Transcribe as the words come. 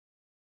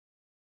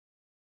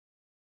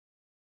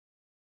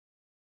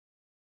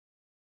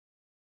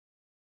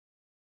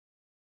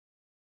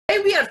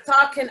we are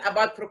talking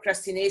about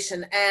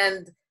procrastination,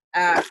 and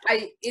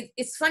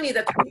it's funny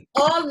that we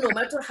all, no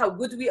matter how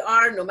good we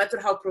are, no matter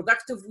how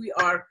productive we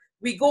are,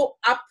 we go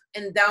up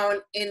and down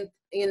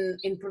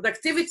in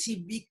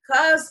productivity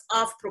because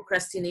of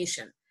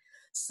procrastination.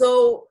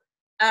 So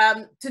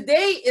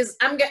today is,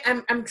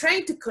 I'm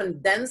trying to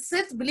condense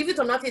it. Believe it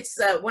or not, it's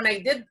when I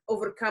did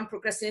overcome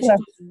procrastination, it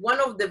was one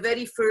of the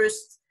very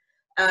first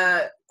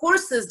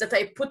courses that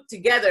I put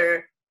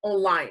together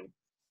online.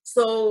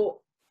 So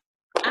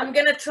I'm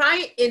gonna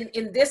try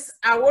in this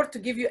hour to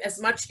give you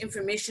as much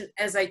information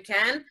as I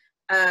can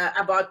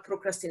about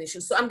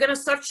procrastination. So I'm gonna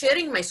start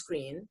sharing my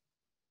screen.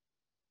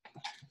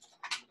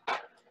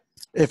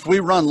 If we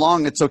run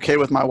long, it's okay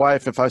with my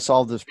wife if I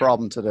solve this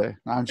problem today.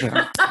 I'm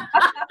joking.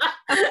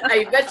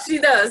 I bet she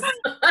does.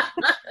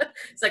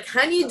 It's like,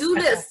 honey, do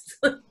this.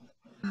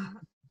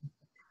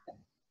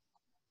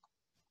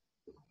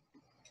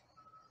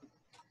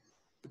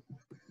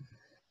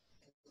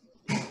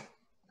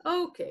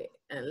 Okay,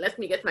 and let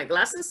me get my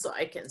glasses so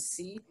I can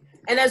see.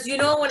 And as you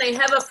know, when I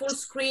have a full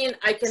screen,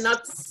 I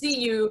cannot see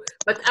you,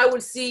 but I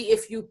will see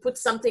if you put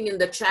something in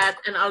the chat,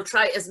 and I'll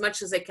try as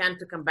much as I can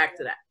to come back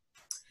to that.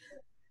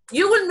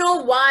 You will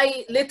know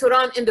why later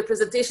on in the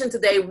presentation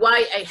today,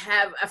 why I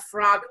have a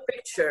frog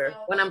picture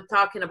when I'm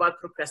talking about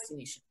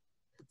procrastination.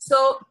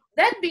 So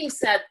that being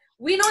said,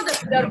 we know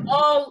that we are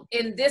all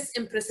in this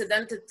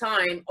unprecedented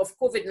time of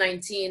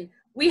COVID-19.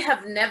 We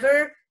have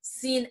never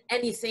seen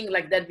anything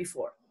like that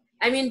before.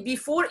 I mean,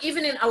 before,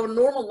 even in our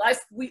normal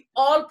life, we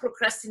all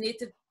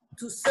procrastinated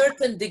to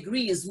certain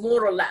degrees,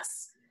 more or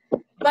less.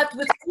 But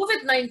with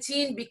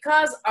COVID-19,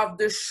 because of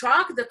the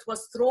shock that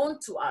was thrown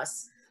to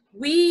us,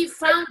 we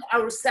found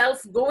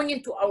ourselves going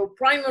into our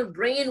primal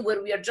brain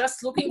where we are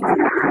just looking for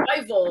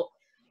survival,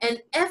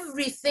 and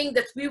everything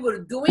that we were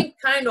doing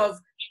kind of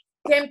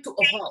came to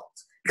a halt.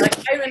 Like,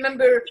 I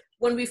remember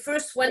when we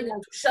first went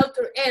into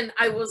shelter in,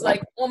 I was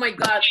like, oh my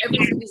God,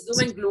 everything is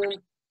doom and gloom.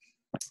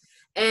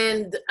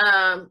 And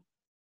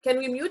can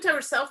we mute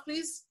ourselves,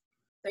 please?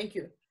 Thank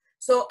you.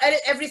 So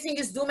everything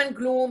is doom and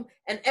gloom,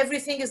 and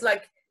everything is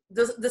like,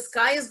 the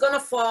sky is gonna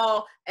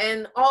fall,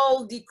 and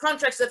all the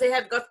contracts that I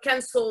had got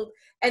canceled.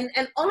 And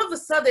all of a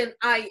sudden,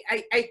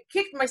 I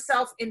kicked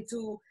myself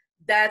into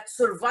that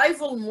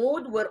survival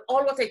mode where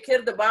all what I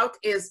cared about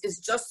is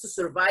just to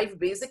survive,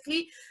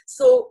 basically.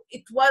 So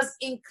it was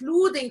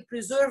including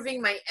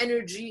preserving my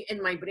energy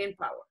and my brain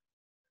power.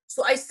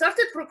 So I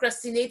started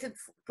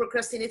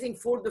procrastinating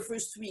for the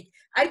first week.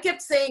 I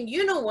kept saying,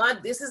 you know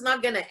what, this is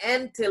not gonna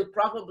end till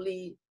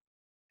probably,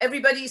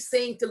 everybody's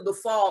saying till the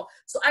fall.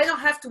 So I don't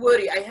have to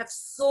worry. I have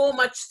so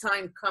much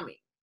time coming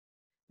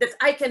that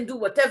I can do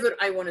whatever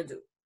I wanna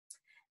do.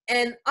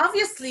 And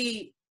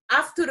obviously,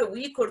 after a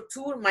week or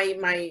two,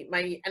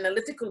 my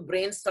analytical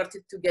brain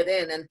started to get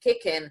in and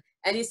kick in.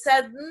 And he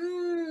said,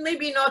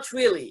 maybe not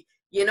really,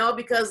 you know,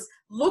 because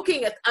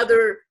looking at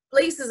other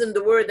places in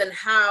the world and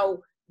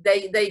how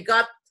they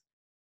got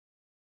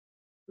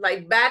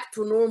like back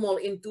to normal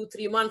in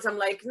 2-3 months, I'm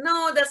like,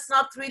 no, that's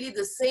not really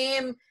the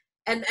same.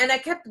 And I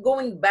kept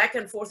going back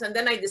and forth. And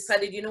then I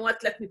decided, you know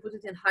what, let me put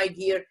it in high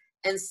gear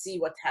and see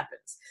what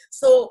happens.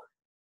 So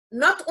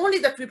not only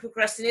that we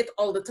procrastinate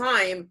all the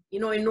time, you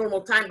know, in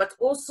normal time, but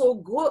also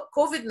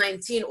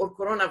COVID-19 or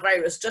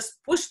coronavirus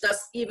just pushed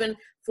us even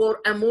for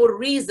a more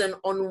reason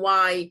on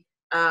why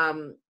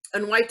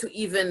to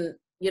even,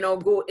 you know,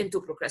 go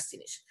into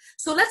procrastination.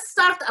 So let's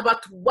start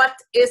about what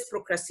is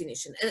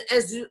procrastination. And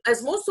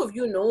as most of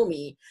you know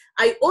me,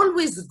 I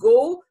always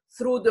go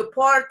through the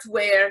part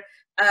where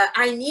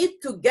I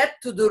need to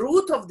get to the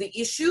root of the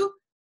issue,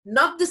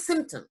 not the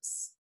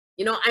symptoms.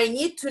 You know, I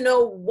need to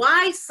know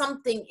why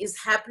something is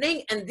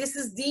happening, and this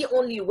is the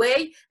only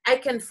way I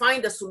can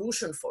find a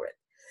solution for it.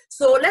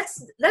 So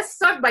let's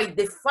start by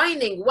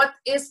defining what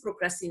is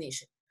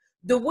procrastination.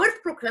 The word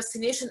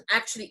procrastination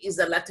actually is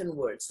a Latin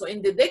word. So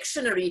in the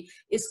dictionary,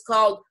 it's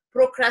called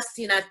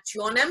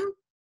procrastinationem,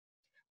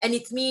 and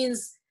it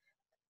means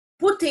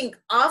putting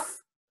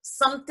off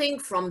something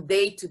from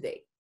day to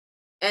day.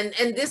 And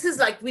this is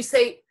like we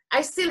say,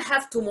 I still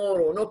have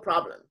tomorrow, no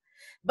problem.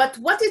 But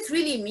what it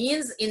really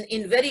means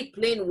in very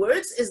plain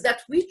words is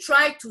that we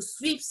try to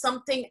sweep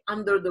something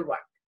under the rug.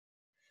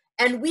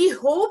 And we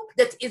hope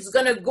that it's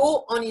gonna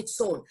go on its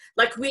own.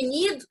 Like we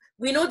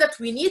know that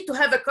we need to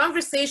have a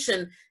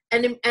conversation,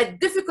 and a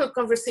difficult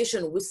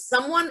conversation with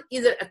someone,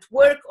 either at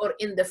work or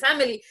in the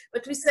family,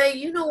 but we say,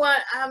 you know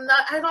what,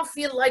 I don't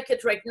feel like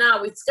it right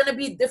now. It's gonna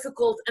be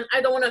difficult, and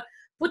I don't wanna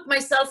put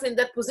myself in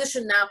that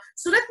position now.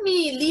 So let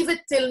me leave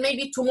it till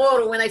maybe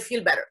tomorrow when I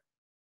feel better.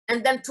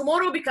 And then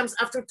tomorrow becomes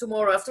after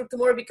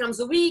tomorrow becomes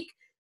a week,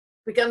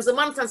 becomes a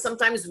month, and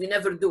sometimes we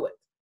never do it.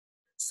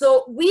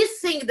 So we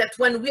think that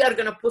when we are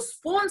gonna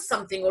postpone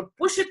something or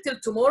push it till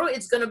tomorrow,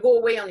 it's gonna go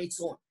away on its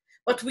own.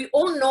 But we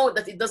all know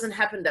that it doesn't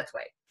happen that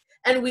way.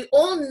 And we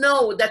all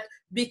know that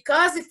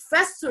because it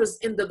festers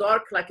in the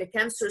dark like a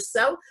cancer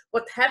cell,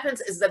 what happens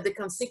is that the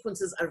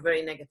consequences are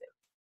very negative.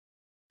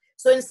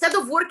 So instead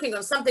of working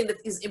on something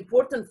that is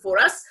important for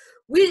us,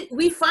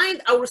 we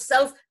find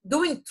ourselves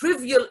doing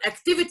trivial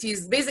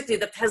activities, basically,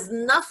 that has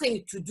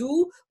nothing to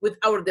do with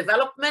our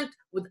development,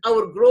 with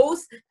our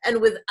growth,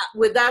 and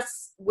with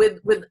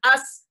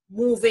us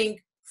moving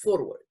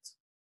forward.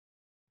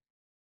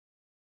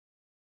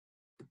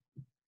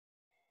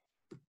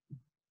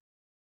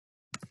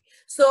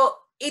 So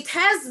it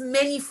has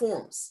many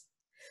forms.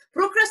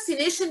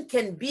 Procrastination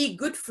can be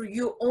good for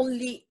you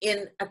only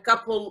in a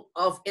couple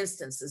of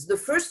instances. The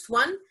first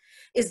one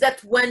is that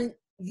when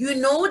you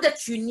know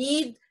that you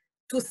need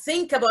to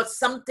think about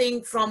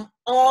something from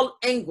all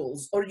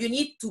angles, or you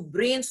need to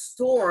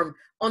brainstorm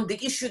on the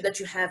issue that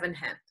you have in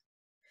hand.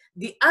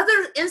 The other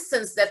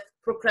instance that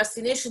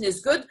procrastination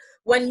is good,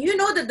 when you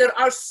know that there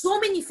are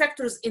so many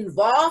factors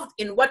involved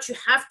in what you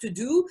have to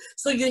do,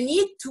 so you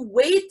need to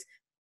wait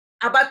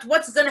about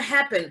what's going to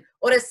happen,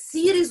 or a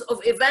series of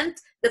events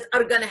that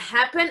are going to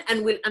happen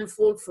and will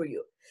unfold for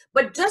you.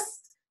 But just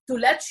to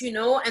let you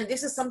know, and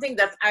this is something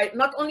that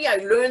not only I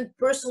learned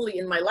personally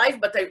in my life,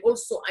 but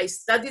I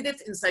studied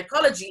it in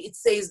psychology. It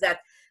says that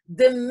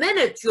the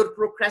minute your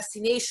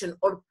procrastination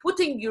or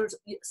putting your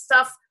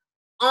stuff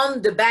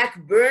on the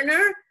back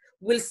burner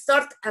will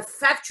start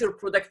affect your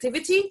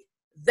productivity,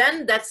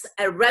 then that's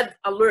a red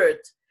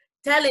alert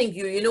telling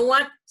you, you know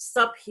what,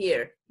 stop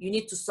here. You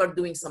need to start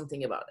doing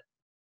something about it.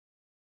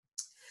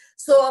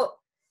 So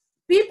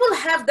people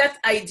have that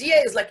idea,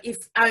 is like, if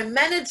I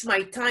manage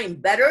my time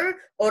better,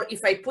 or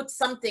if I put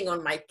something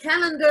on my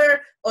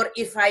calendar, or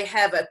if I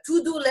have a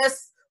to-do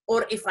list,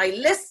 or if I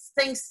list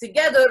things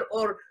together,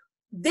 or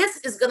this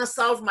is going to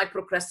solve my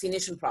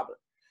procrastination problem.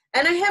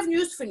 And I have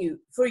news for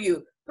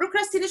you.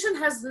 Procrastination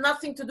has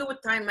nothing to do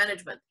with time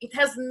management. It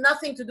has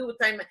nothing to do with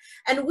time.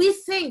 And we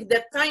think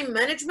that time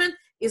management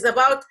is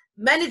about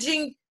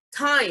managing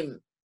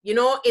time, you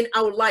know, in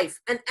our life.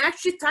 And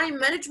actually, time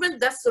management,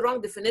 that's the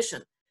wrong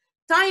definition.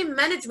 Time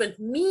management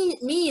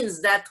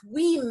means that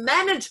we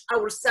manage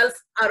ourselves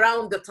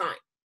around the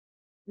time,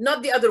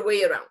 not the other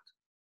way around.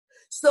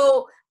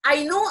 So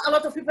I know a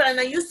lot of people, and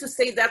I used to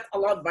say that a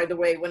lot, by the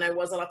way, when I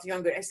was a lot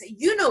younger. I say,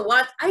 you know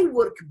what? I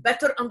work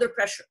better under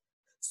pressure.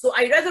 So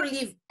I rather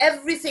leave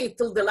everything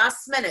till the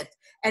last minute.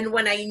 And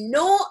when I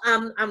know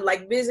I'm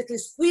like basically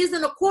squeezed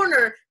in a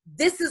corner,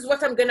 this is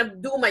what I'm going to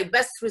do my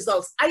best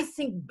results. I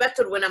think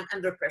better when I'm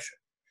under pressure.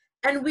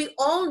 And we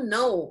all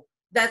know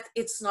that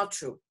it's not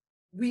true.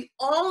 We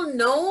all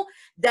know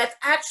that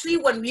actually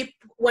when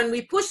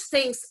we push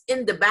things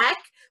in the back,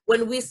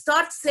 when we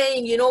start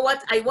saying, you know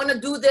what, I want to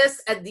do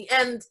this at the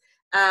end,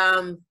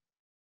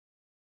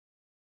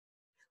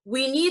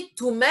 we need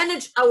to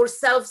manage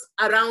ourselves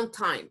around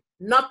time,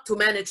 not to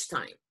manage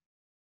time.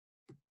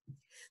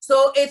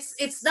 So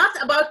it's not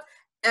about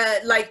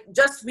like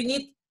just we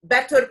need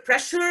better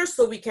pressure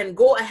so we can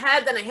go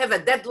ahead and I have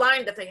a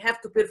deadline that I have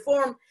to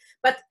perform.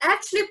 But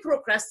actually,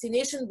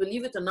 procrastination,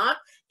 believe it or not,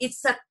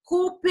 it's a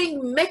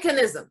coping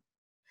mechanism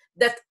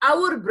that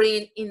our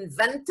brain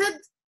invented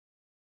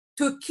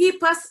to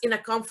keep us in a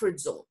comfort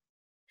zone.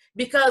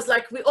 Because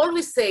like we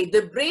always say,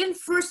 the brain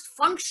first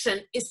function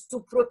is to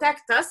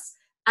protect us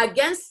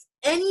against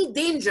any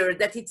danger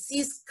that it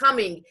sees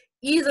coming.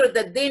 Either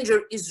that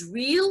danger is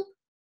real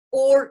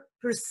or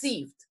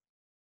perceived.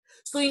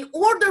 So in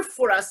order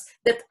for us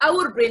that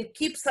our brain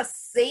keeps us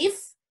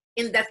safe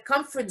in that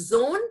comfort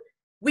zone,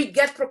 we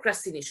get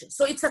procrastination.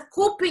 So it's a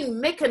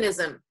coping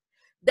mechanism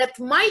that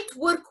might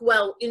work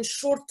well in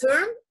short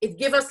term. It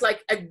gives us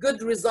like a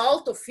good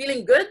result of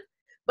feeling good,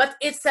 but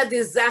it's a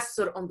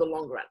disaster on the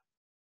long run.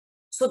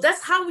 So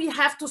that's how we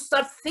have to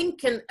start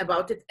thinking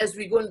about it as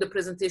we go in the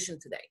presentation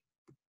today.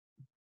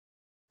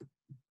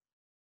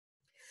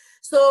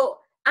 So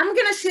I'm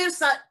going to share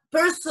some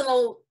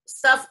personal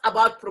stuff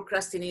about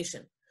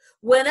procrastination.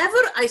 Whenever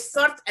I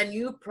start a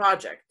new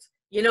project,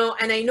 you know,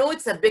 and I know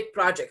it's a big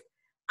project,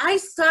 I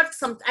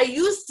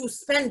used to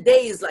spend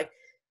days like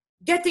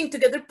getting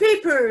together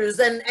papers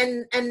and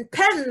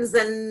pens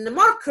and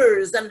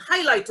markers and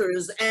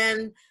highlighters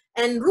and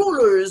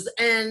rulers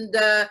and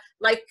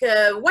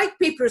white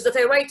papers that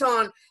I write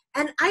on.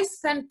 And I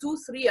spent two,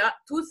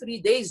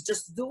 3 days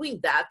just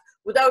doing that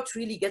without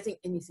really getting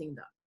anything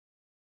done.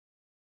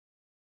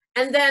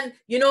 And then,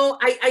 you know,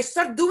 I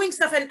start doing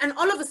stuff and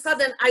all of a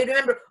sudden I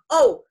remember,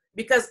 oh,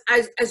 because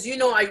as you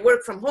know, I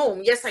work from home.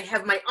 Yes, I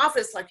have my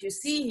office like you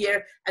see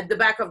here at the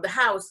back of the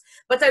house,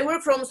 but I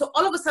work from home. So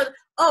all of a sudden,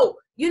 oh,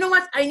 you know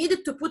what? I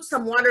needed to put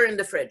some water in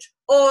the fridge,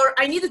 or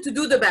I needed to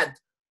do the bed,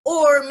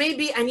 or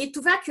maybe I need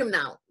to vacuum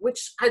now,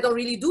 which I don't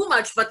really do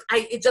much, but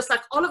it's just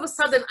like all of a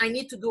sudden I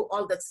need to do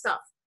all that stuff.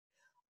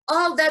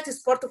 All that is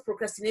part of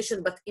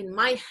procrastination, but in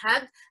my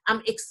head,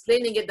 I'm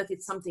explaining it that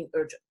it's something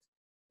urgent.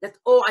 That,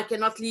 oh, I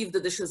cannot leave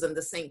the dishes in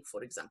the sink,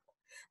 for example.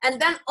 And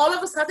then all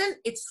of a sudden,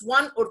 it's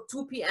 1 or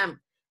 2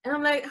 p.m. And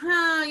I'm like,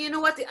 you know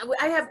what?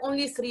 I have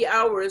only 3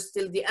 hours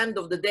till the end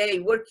of the day,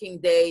 working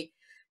day.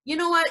 You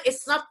know what?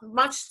 It's not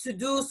much to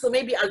do, so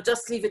maybe I'll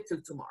just leave it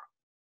till tomorrow.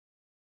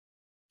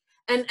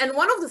 And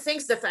one of the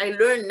things that I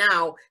learned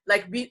now,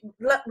 like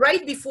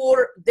right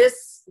before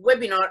this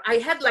webinar, I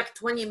had like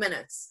 20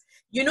 minutes.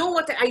 You know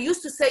what? I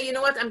used to say, you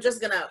know what? I'm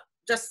just going to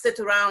just sit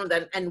around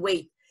and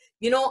wait.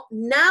 You know,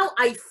 now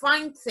I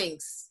find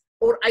things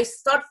or I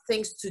start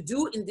things to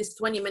do in this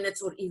 20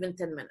 minutes or even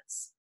 10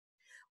 minutes.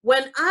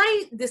 When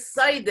I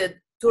decided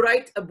to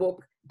write a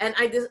book, and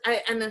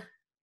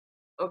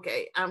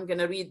okay, I'm going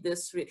to read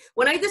this.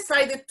 When I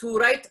decided to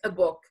write a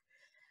book,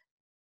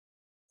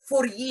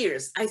 for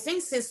years, I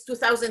think since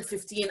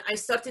 2015, I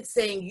started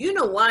saying, you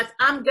know what,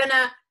 I'm going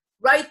to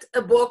write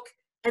a book.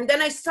 And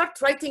then I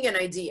start writing an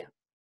idea.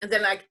 And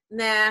then like,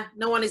 nah,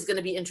 no one is going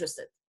to be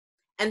interested.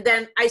 And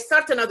then I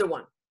start another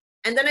one.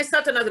 And then I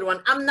start another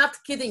one. I'm not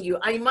kidding you.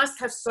 I must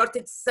have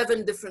started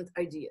 7 different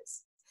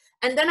ideas.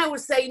 And then I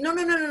would say, no,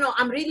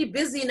 I'm really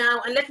busy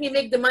now. And let me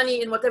make the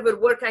money in whatever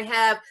work I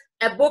have.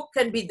 A book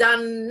can be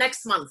done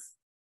next month.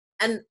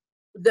 And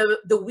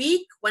the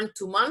week went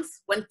to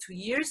months, went to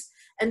years.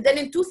 And then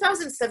in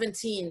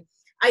 2017,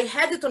 I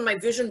had it on my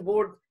vision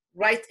board,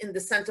 right in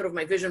the center of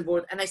my vision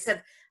board. And I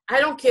said, I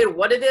don't care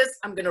what it is,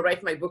 I'm going to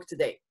write my book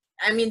today.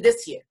 I mean,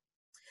 this year.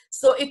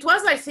 So it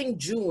was, I think,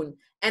 June.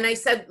 And I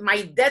said,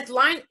 my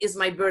deadline is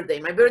my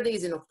birthday. My birthday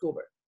is in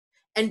October.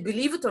 And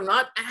believe it or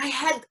not, I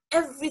had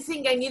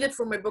everything I needed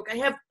for my book.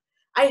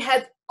 I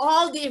had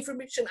all the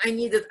information I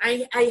needed.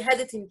 I had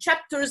it in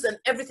chapters and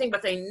everything,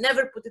 but I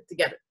never put it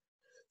together.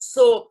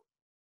 So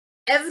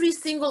every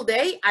single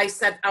day, I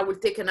said, I will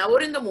take an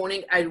hour in the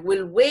morning. I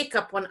will wake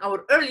up 1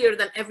 hour earlier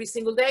than every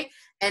single day,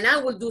 and I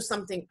will do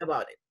something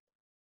about it.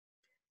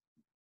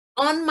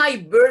 On my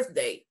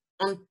birthday,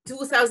 on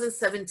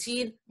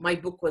 2017, my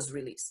book was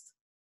released.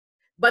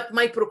 But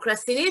my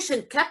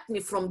procrastination kept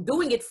me from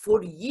doing it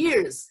for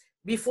years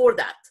before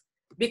that.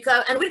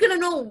 And we're going to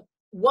know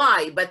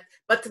why,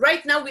 but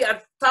right now we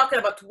are talking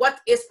about what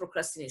is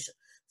procrastination.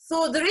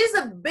 So there is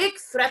a big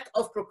threat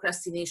of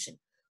procrastination.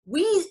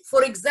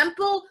 For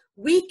example,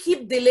 we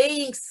keep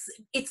delaying.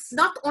 It's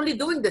not only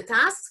doing the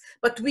tasks,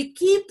 but we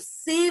keep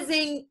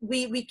saving,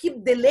 we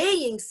keep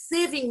delaying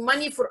saving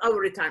money for our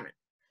retirement.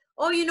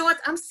 Oh, you know what?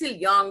 I'm still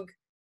young.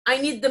 I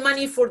need the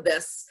money for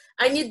this.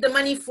 I need the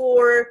money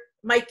for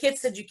my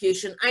kids'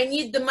 education. I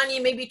need the money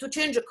maybe to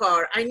change a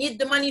car. I need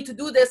the money to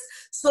do this.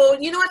 So,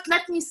 you know what?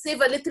 Let me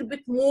save a little bit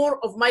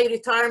more of my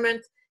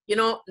retirement, you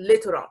know,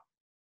 later on.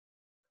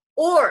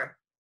 Or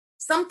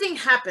something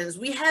happens.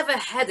 We have a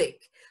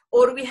headache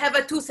or we have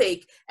a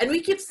toothache and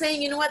we keep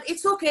saying, you know what?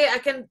 It's okay. I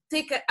can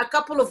take a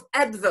couple of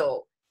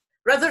Advil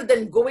rather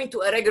than going to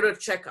a regular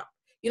checkup.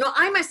 You know,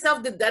 I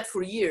myself did that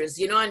for years,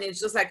 you know, and it's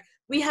just like,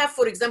 we have,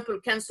 for example,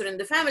 cancer in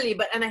the family,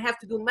 and I have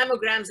to do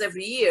mammograms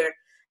every year.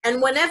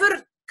 And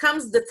whenever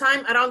comes the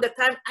time, around the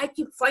time, I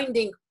keep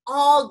finding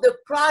all the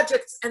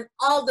projects and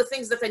all the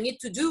things that I need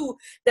to do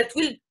that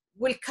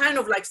will kind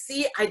of like,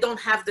 see, I don't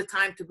have the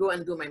time to go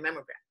and do my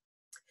mammogram.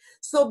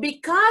 So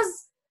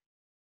because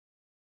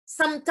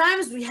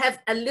sometimes we have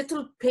a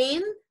little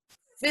pain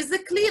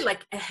physically,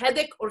 like a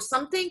headache or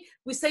something,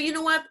 we say, you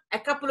know what, a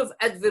couple of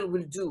Advil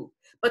will do.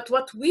 But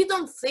what we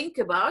don't think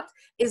about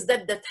is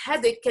that that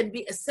headache can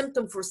be a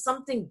symptom for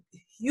something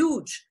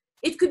huge.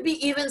 It could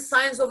be even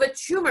signs of a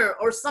tumor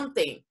or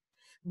something.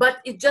 But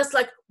it's just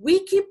like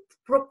we keep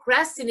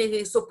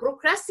procrastinating. So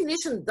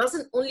procrastination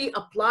doesn't only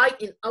apply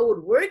in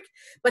our work,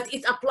 but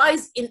it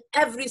applies in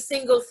every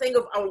single thing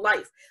of our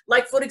life.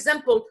 Like, for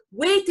example,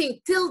 waiting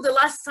till the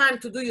last time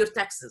to do your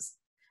taxes.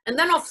 And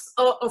then,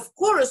 of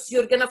course,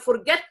 you're going to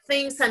forget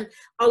things and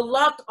a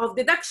lot of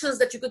deductions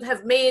that you could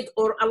have made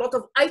or a lot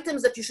of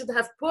items that you should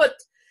have put,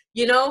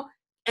 you know,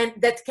 and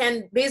that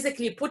can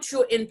basically put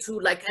you into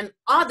like an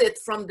audit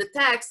from the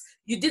tax.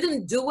 You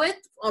didn't do it,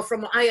 or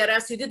from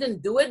IRS, you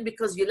didn't do it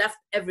because you left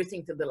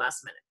everything to the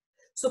last minute.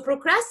 So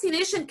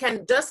procrastination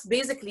can just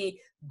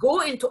basically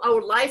go into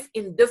our life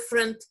in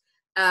different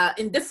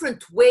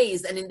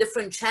ways and in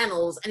different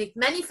channels, and it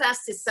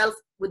manifests itself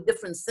with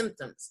different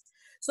symptoms.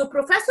 So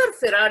Professor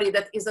Ferrari,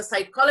 that is a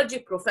psychology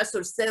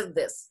professor, says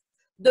this: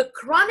 the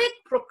chronic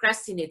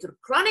procrastinator,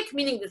 chronic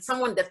meaning that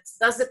someone that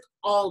does it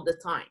all the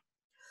time,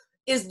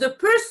 is the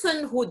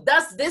person who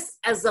does this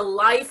as a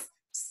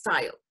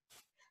lifestyle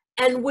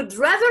and would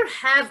rather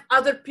have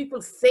other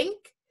people think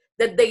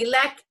that they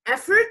lack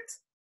effort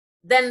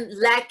than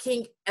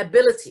lacking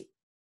ability.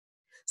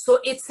 So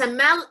it's a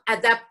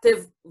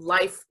maladaptive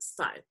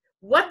lifestyle.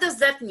 What does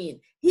that mean?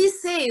 He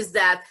says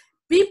that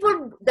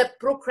people that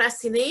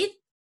procrastinate,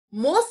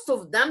 most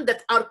of them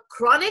that are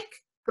chronic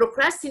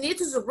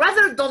procrastinators,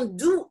 rather don't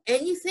do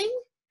anything.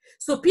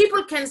 So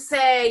people can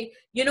say,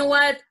 you know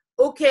what,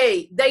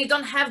 okay, they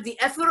don't have the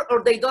effort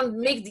or they don't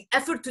make the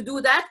effort to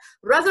do that,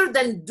 rather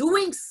than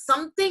doing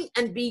something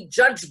and be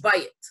judged by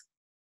it.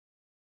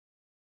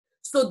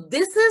 So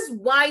this is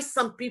why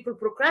some people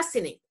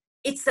procrastinate.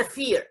 It's a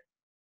fear.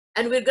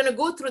 And we're going to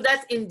go through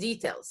that in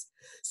details.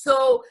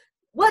 So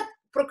what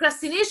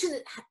procrastination,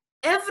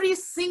 every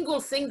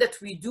single thing that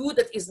we do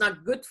that is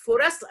not good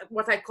for us,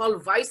 what I call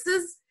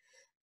vices,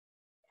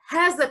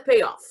 has a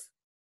payoff.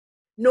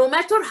 No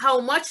matter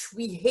how much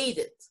we hate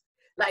it.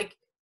 Like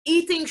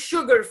eating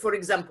sugar, for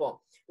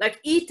example. Like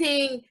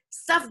eating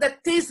stuff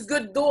that tastes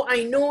good, though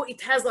I know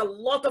it has a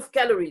lot of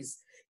calories.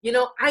 You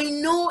know, I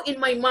know in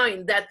my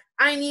mind that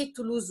I need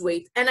to lose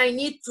weight and I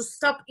need to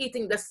stop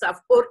eating the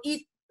stuff or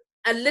eat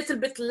a little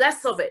bit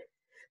less of it.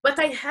 But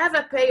I have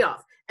a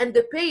payoff, and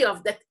the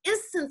payoff that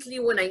instantly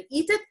when I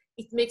eat it,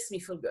 it makes me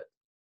feel good.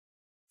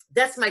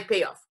 That's my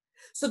payoff.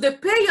 So the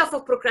payoff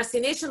of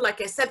procrastination,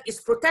 like I said, is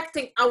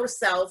protecting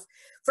ourselves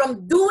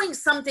from doing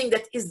something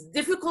that is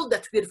difficult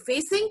that we're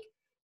facing,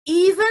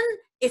 even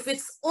if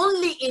it's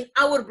only in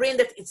our brain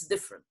that it's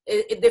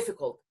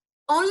difficult,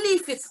 only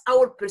if it's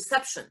our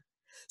perception.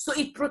 So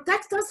it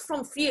protects us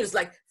from fears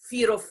like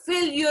fear of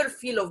failure,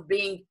 fear of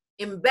being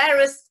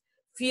embarrassed,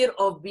 fear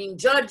of being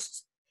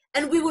judged.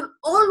 And we will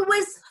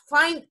always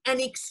find an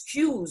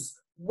excuse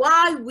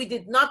why we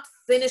did not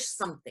finish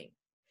something.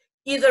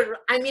 Either,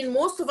 I mean,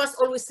 most of us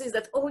always say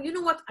that, oh, you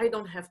know what, I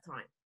don't have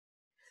time,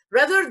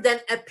 rather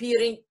than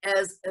appearing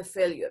as a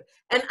failure.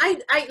 And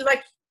I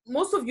like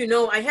most of you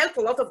know, I help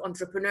a lot of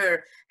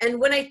entrepreneurs. And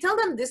when I tell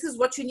them this is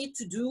what you need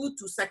to do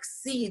to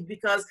succeed,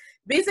 because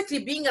basically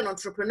being an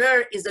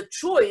entrepreneur is a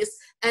choice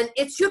and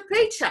it's your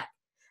paycheck.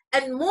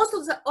 And most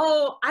of the,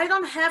 oh, I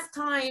don't have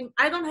time,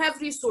 I don't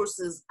have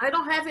resources, I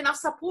don't have enough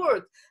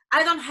support,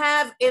 I don't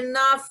have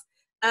enough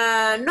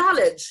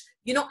knowledge,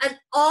 you know, and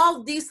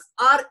all these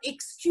are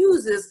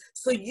excuses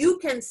so you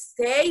can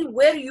stay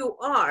where you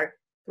are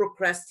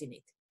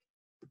procrastinating.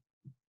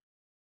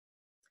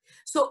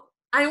 So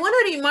I want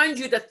to remind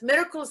you that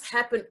miracles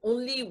happen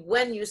only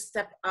when you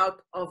step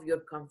out of your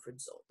comfort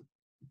zone.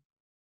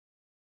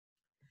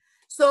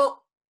 So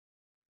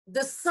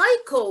the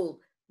cycle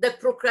that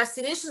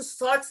procrastination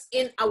starts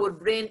in our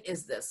brain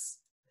is this.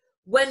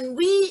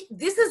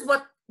 This is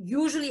what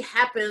usually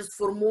happens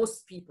for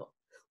most people.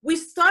 We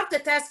start the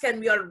task and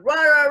we are rah,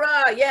 rah,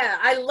 rah, yeah,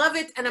 I love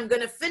it and I'm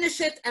going to finish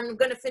it and I'm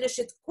going to finish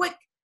it quick.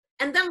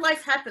 And then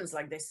life happens,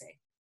 like they say.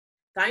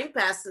 Time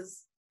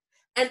passes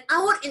and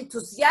our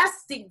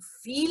enthusiastic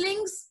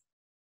feelings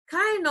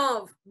kind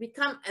of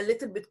become a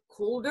little bit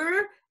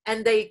colder,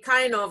 and they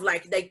kind of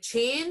like, they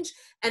change.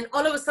 And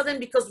all of a sudden,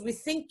 because we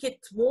think it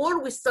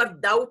more, we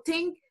start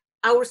doubting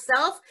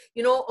ourselves,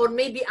 you know, or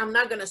maybe I'm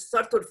not going to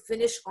start or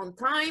finish on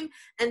time.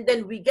 And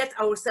then we get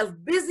ourselves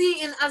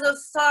busy in other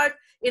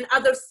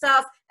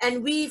stuff.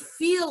 And we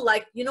feel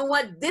like, you know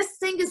what, this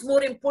thing is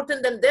more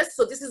important than this.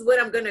 So this is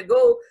where I'm going to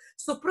go.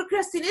 So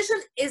procrastination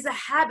is a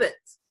habit,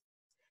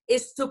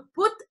 is to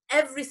put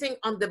everything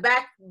on the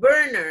back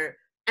burner,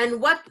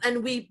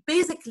 and we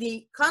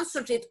basically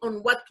concentrate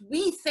on what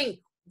we think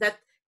that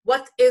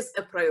what is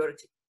a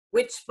priority,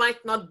 which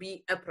might not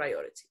be a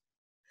priority.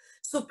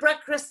 So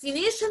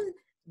procrastination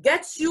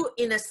gets you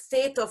in a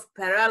state of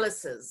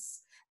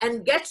paralysis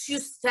and gets you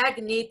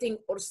stagnating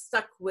or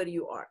stuck where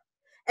you are.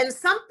 And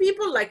some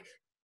people, like,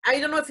 I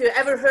don't know if you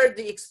ever heard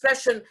the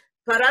expression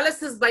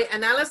paralysis by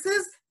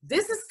analysis.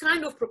 This is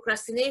kind of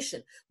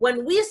procrastination.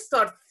 When we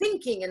start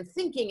thinking and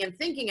thinking and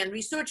thinking and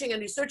researching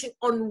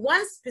on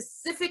one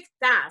specific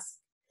task,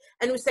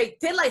 and we say,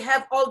 till I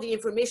have all the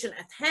information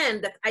at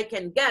hand that I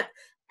can get,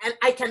 and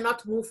I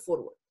cannot move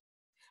forward.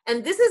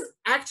 And this is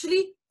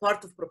actually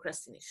part of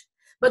procrastination.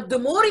 But the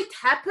more it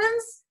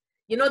happens,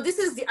 you know, this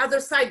is the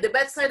other side, the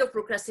bad side of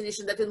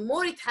procrastination, that the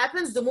more it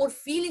happens, the more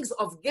feelings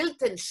of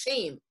guilt and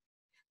shame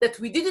that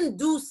we didn't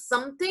do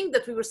something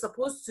that we were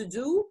supposed to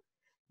do,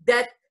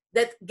 that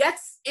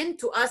gets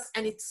into us,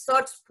 and it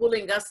starts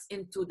pulling us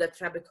into that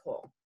rabbit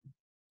hole.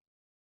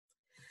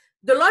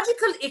 The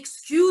logical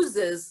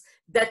excuses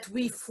that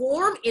we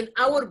form in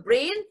our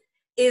brain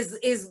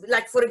is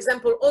like, for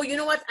example, oh, you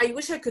know what, I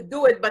wish I could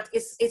do it, but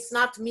it's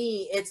not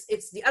me,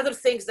 it's the other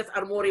things that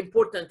are more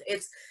important.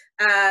 It's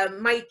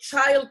my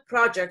child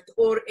project,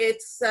 or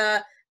it's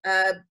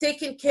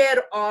taking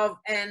care of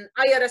an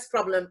IRS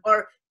problem,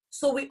 or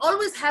so we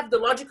always have the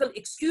logical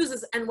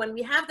excuses. And when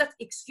we have that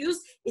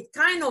excuse, it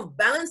kind of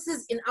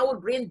balances in our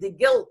brain the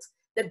guilt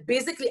that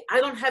basically I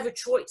don't have a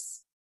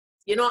choice.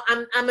 You know,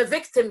 I'm a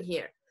victim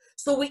here.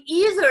 So we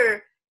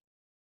either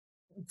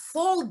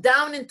fall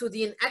down into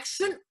the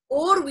inaction,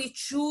 or we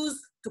choose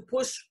to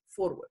push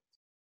forward.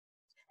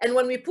 And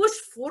when we push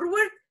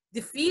forward,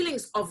 the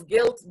feelings of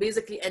guilt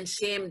basically and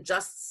shame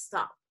just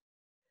stop.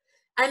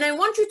 And I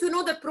want you to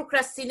know that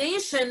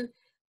procrastination,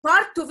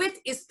 part of it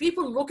is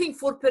people looking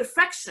for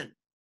perfection.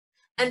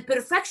 And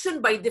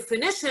perfection by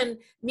definition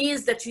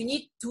means that you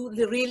need to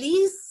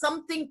release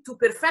something to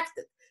perfect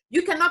it.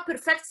 You cannot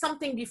perfect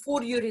something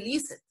before you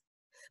release it.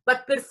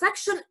 But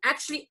perfection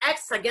actually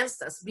acts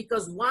against us,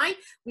 because why?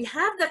 We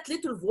have that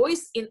little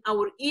voice in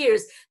our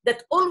ears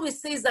that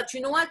always says that,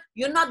 you know what,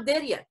 you're not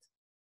there yet.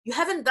 You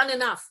haven't done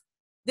enough.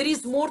 There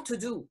is more to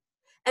do.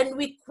 And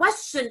we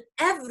question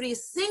every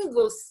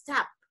single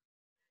step.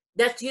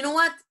 That, you know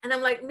what, and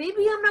I'm like,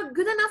 maybe I'm not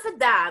good enough at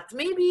that.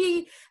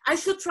 Maybe I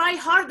should try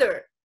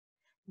harder.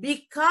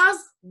 Because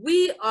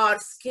we are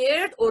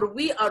scared, or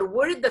we are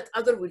worried that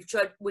others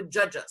will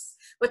judge us.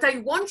 But I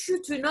want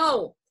you to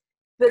know,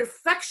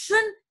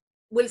 perfection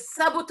will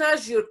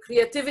sabotage your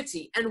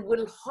creativity and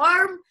will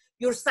harm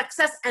your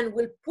success and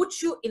will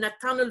put you in a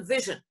tunnel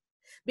vision.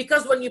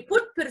 Because when you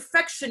put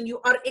perfection,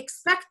 you are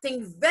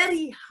expecting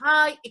very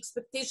high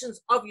expectations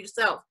of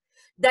yourself.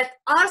 that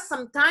are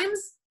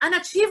sometimes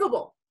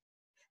unachievable.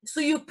 So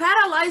you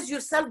paralyze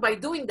yourself by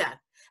doing that.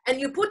 And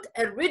you put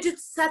a rigid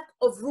set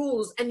of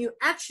rules, and you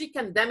actually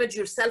can damage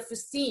your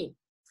self-esteem.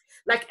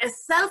 Like a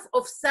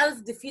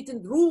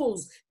self-defeating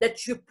rules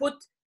that you put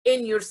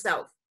in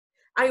yourself.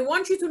 I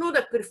want you to know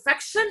that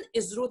perfection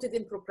is rooted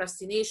in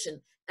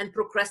procrastination, and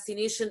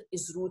procrastination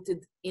is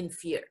rooted in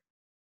fear.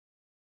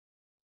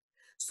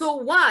 So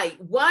why?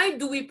 Why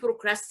do we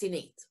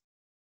procrastinate?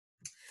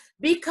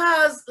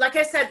 Because, like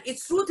I said,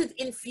 it's rooted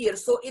in fear.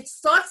 So it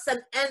starts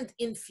and ends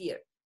in fear.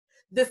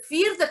 The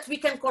fear that we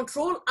can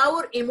control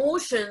our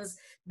emotions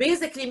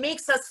basically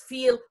makes us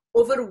feel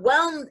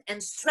overwhelmed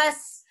and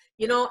stressed,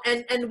 you know,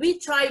 and we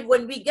try,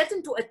 when we get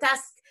into a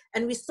task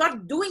and we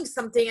start doing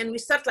something and we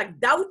start like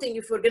doubting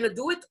if we're going to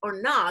do it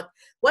or not,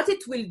 what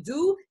it will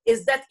do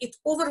is that it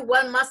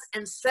overwhelms us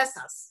and stress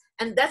us.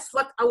 And that's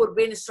what our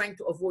brain is trying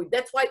to avoid.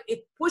 That's why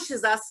it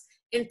pushes us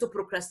into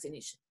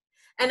procrastination.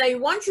 And I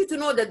want you to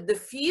know that the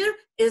fear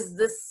is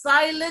the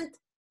silent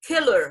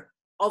killer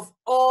of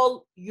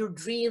all your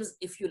dreams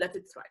if you let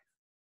it thrive.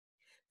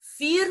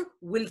 Fear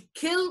will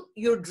kill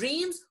your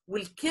dreams,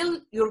 will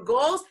kill your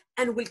goals,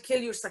 and will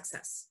kill your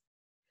success.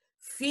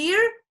 Fear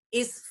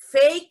is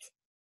fake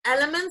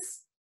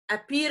elements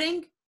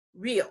appearing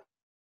real.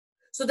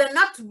 So they're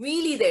not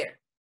really there.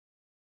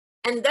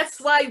 And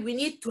that's why we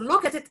need to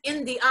look at it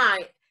in the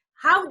eye.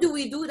 How do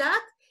we do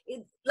that?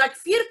 Like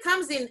fear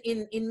comes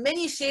in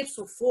many shapes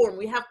or form.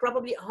 We have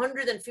probably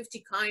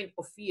 150 kinds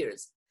of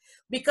fears.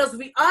 Because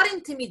we are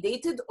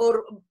intimidated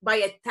or by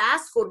a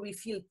task, or we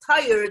feel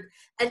tired,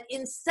 and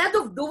instead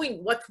of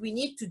doing what we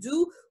need to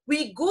do,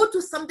 we go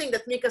to something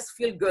that makes us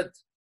feel good.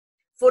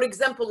 For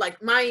example,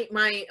 like my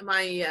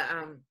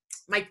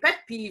pet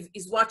peeve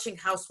is watching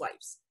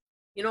Housewives.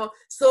 You know,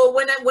 so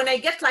when I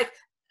get like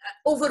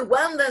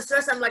overwhelmed and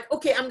stressed, I'm like,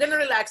 okay, I'm gonna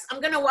relax.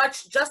 I'm gonna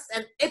watch just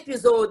an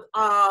episode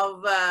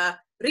of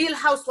Real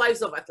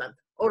Housewives of Atlanta,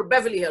 or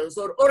Beverly Hills,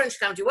 or Orange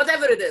County,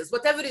 whatever it is,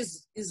 whatever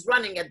is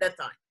running at that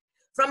time,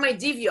 from my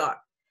DVR.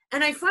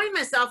 And I find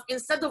myself,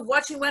 instead of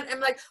watching one, I'm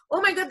like,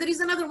 oh my God, there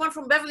is another one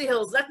from Beverly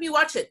Hills. Let me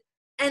watch it.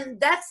 And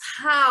that's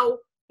how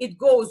it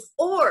goes.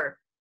 Or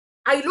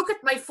I look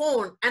at my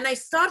phone and I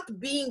start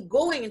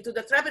going into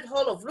the rabbit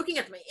hole of looking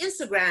at my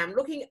Instagram,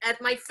 looking at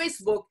my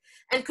Facebook,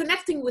 and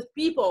connecting with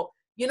people,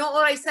 you know,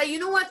 or I say, you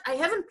know what, I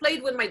haven't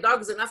played with my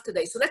dogs enough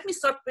today, so let me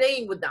start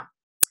playing with them.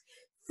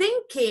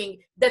 Thinking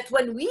that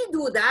when we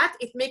do that,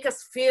 it makes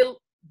us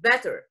feel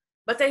better.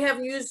 But I have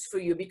news for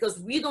you, because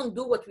we don't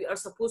do what we are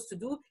supposed to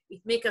do,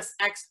 it makes us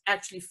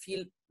actually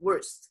feel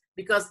worse.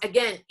 Because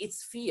again,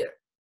 it's fear.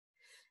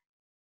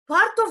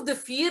 Part of the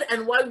fear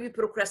and why we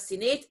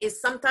procrastinate is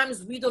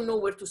sometimes we don't know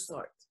where to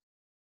start.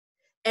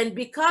 And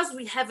because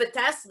we have a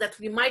task that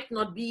we might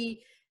not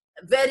be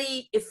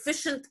very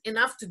efficient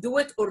enough to do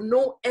it or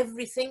know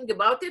everything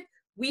about it,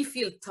 we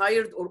feel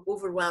tired or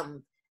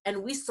overwhelmed.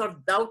 And we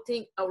start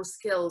doubting our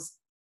skills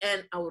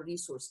and our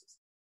resources.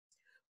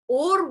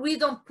 Or we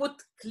don't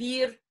put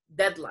clear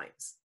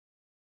deadlines.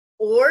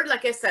 Or,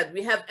 like I said,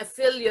 we have a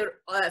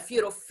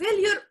fear of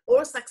failure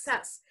or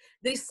success.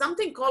 There is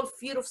something called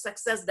fear of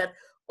success that,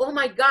 oh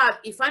my God,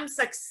 if I'm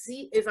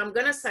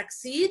gonna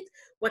succeed,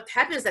 what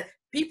happens is that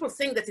people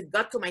think that it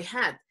got to my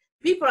head.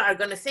 People are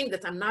gonna think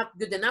that I'm not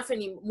good enough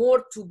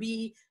anymore to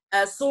be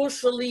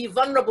socially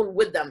vulnerable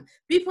with them.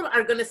 People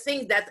are gonna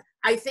think that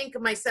I think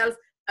myself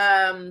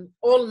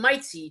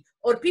almighty,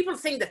 or people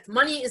think that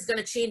money is going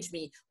to change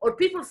me, or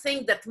people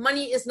think that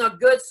money is not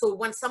good, so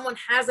when someone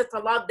has it a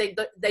lot,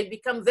 they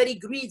become very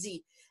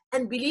greedy.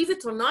 And believe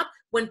it or not,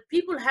 when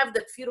people have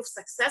that fear of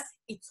success,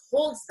 it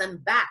holds them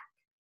back.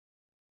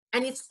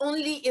 And it's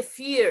only a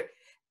fear.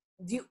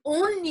 The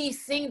only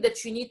thing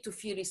that you need to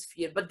fear is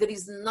fear, but there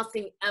is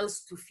nothing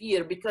else to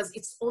fear, because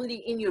it's only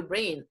in your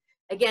brain.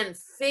 Again,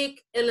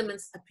 fake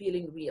elements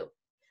appearing real.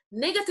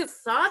 Negative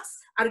thoughts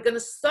are going to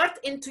start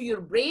into your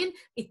brain.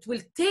 It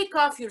will take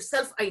off your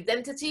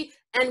self-identity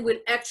and will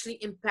actually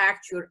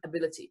impact your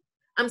ability.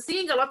 I'm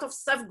seeing a lot of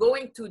stuff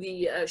going to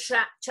the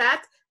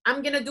chat.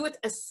 I'm going to do it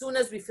as soon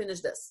as we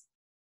finish this.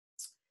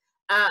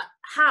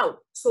 How?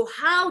 So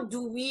how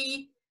do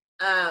we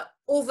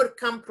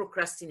overcome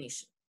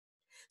procrastination?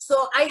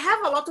 So I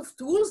have a lot of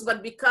tools,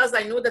 but because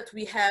I know that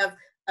we have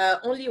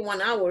only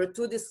 1 hour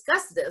to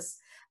discuss this,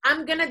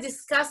 I'm going to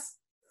discuss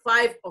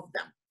 5 of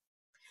them.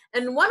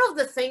 And one of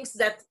the things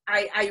that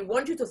I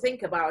want you to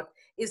think about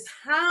is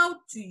how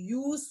to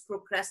use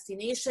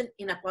procrastination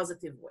in a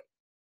positive way.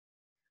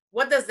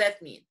 What does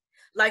that mean?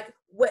 Like,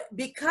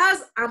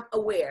 because I'm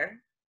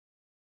aware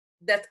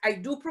that I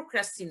do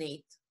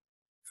procrastinate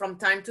from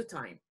time to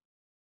time,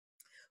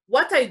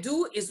 what I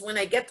do is when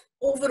I get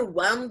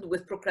overwhelmed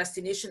with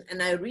procrastination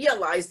and I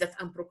realize that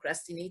I'm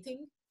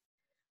procrastinating,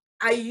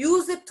 I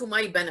use it to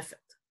my benefit.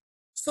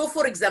 So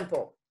for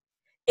example,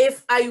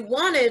 if I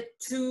wanted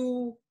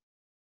to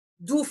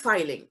do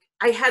filing,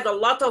 I had a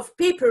lot of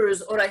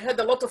papers or I had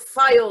a lot of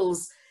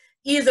files,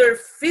 either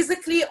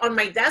physically on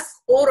my desk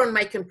or on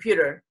my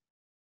computer,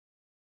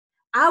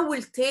 I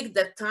will take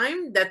that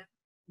time that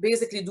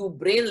basically do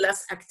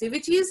brainless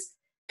activities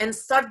and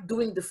start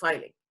doing the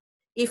filing.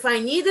 If I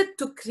needed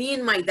to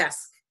clean my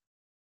desk,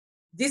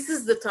 this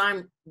is the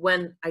time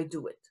when I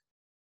do it.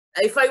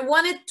 If I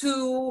wanted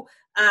to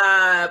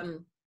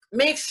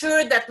make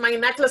sure that my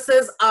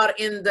necklaces are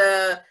in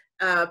the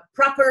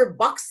proper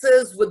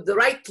boxes with the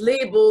right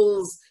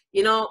labels,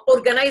 you know,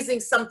 organizing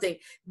something,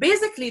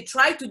 basically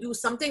try to do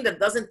something that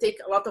doesn't take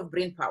a lot of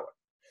brain power.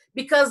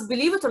 Because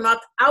believe it or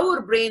not,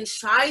 our brain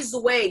shies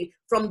away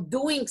from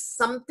doing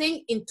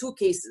something in two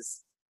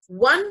cases.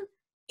 One,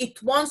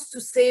 it wants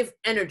to save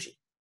energy,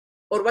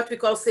 or what we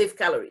call save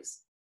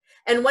calories.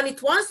 And when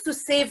it wants to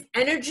save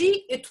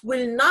energy, it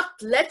will not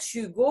let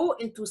you go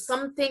into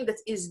something that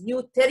is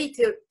new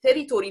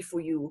territory for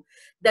you,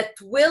 that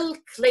will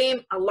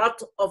claim a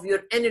lot of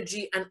your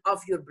energy and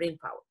of your brain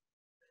power.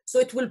 So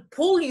it will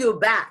pull you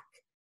back,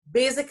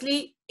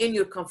 basically, in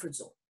your comfort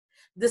zone.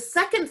 The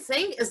second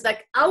thing is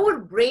like our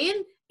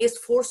brain is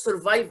for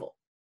survival.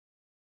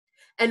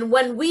 And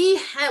when we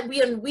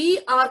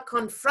are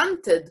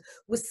confronted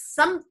with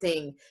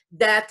something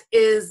that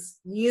is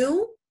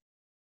new,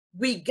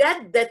 we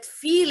get that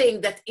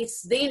feeling that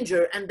it's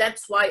danger, and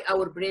that's why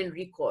our brain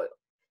recoil.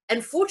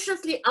 And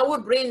fortunately, our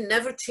brain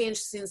never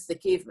changed since the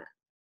caveman.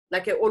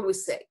 Like I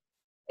always say,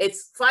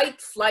 it's fight,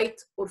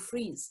 flight, or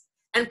freeze.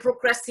 And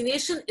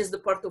procrastination is the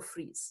part of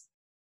freeze.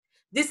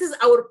 This is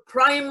our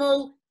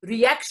primal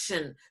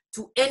reaction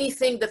to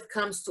anything that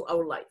comes to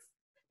our life.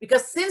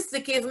 Because since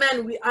the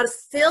caveman, we are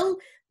still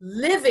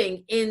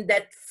living in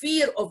that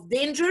fear of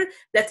danger,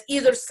 that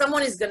either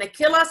someone is going to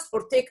kill us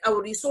or take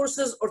our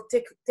resources or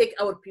take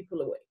our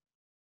people away.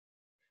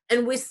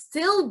 And we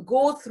still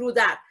go through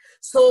that.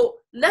 So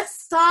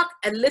let's talk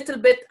a little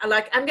bit,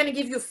 like I'm going to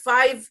give you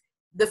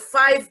the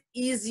five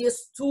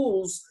easiest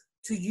tools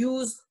to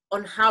use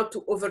on how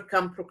to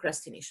overcome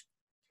procrastination.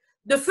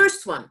 The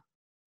first one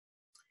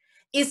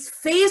is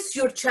face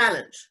your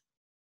challenge.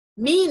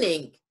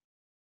 Meaning,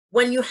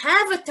 when you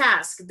have a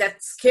task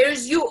that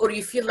scares you, or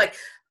you feel like,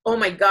 oh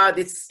my God,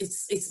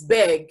 it's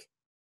big,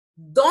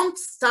 don't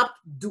stop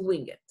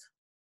doing it.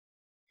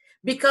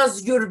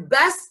 Because your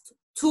best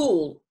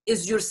tool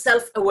is your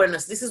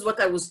self-awareness. This is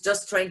what I was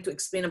just trying to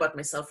explain about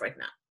myself right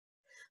now.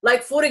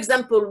 Like, for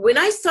example, when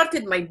I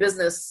started my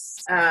business,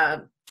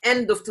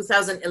 end of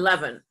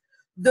 2011,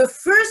 the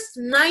first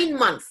 9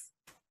 months,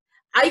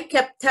 I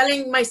kept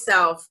telling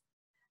myself,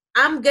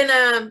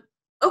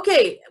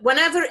 okay,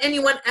 whenever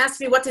anyone asks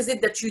me, what is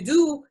it that you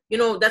do? You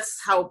know, that's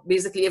how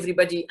basically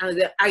everybody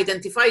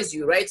identifies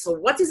you, right? So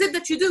what is it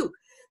that you do?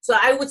 So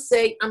I would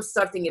say, I'm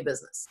starting a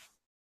business.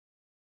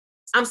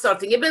 I'm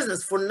starting a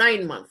business for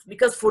 9 months,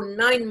 because for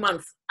 9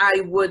 months,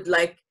 I would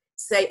like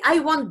say, I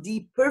want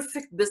the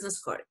perfect business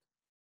card.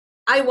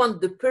 I want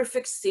the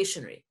perfect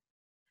stationery.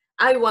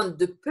 I want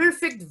the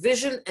perfect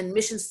vision and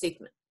mission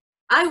statement.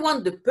 I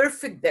want the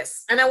perfect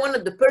this, and I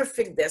wanted the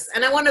perfect this,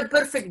 and I want a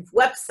perfect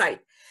website.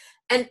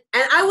 And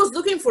I was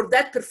looking for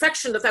that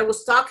perfection that I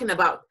was talking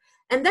about.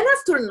 And then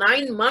after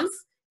 9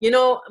 months, you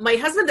know, my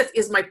husband, that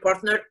is my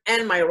partner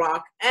and my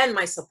rock and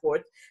my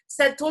support,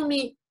 told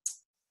me,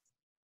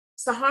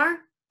 Sahar,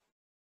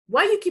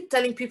 why you keep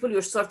telling people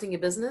you're starting a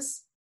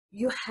business?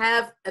 You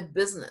have a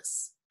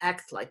business.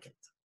 Act like it.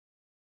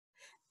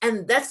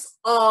 And that's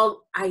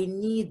all I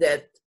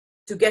needed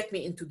to get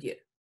me into gear.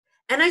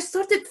 And I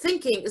started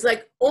thinking, it's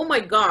like, oh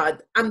my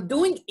God, I'm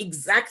doing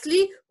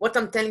exactly what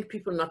I'm telling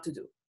people not to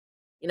do.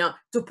 You know,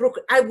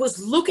 I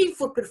was looking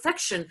for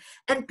perfection,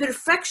 and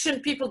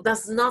perfection, people,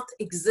 does not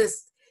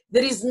exist.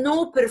 There is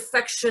no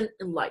perfection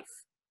in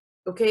life,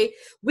 okay?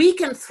 We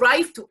can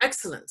thrive to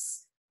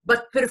excellence,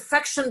 but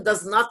perfection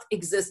does not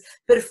exist.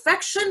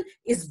 Perfection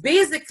is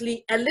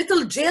basically a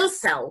little jail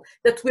cell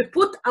that we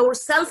put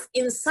ourselves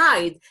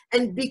inside,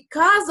 and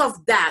because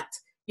of that,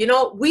 you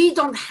know, we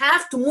don't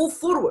have to move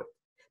forward,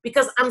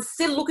 because I'm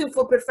still looking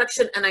for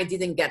perfection and I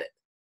didn't get it.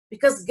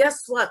 Because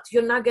guess what?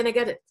 You're not gonna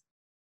get it.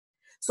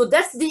 So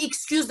that's the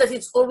excuse that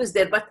it's always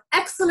there. But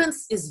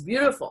excellence is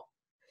beautiful.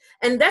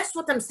 And that's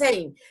what I'm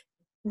saying.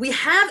 And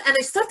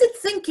I started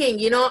thinking,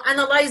 you know,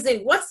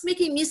 analyzing what's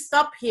making me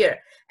stop here.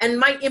 And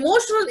my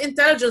emotional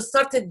intelligence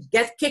started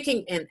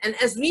kicking in. And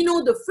as we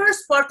know, the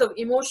first part of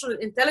emotional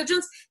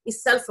intelligence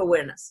is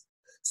self-awareness.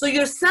 So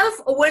your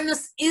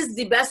self-awareness is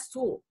the best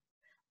tool.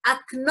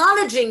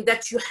 Acknowledging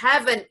that you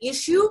have an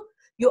issue,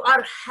 you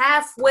are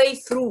halfway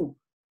through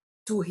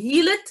to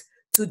heal it,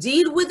 to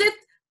deal with it,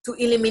 to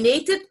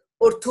eliminate it,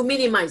 or to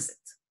minimize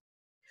it.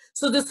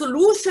 So the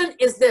solution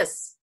is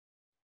this.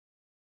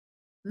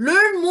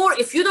 Learn more.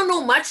 If you don't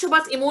know much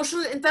about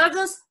emotional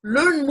intelligence,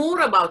 learn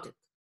more about it.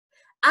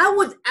 I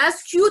would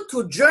ask you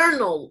to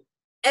journal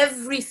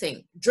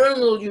everything.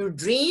 Journal your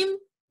dream,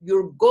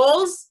 your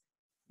goals,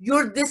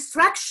 your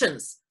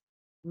distractions,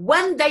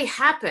 when they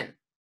happen.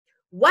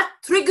 What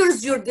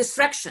triggers your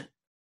distraction?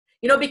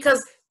 You know,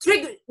 because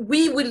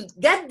we will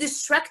get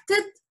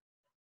distracted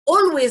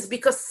always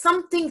because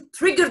something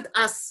triggered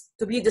us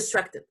to be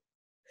distracted.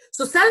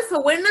 So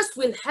self-awareness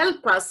will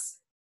help us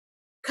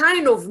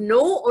kind of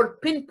know or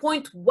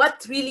pinpoint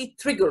what really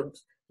triggered.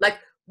 Like,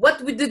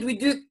 what did we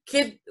do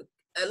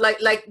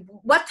like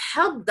what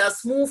helped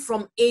us move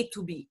from A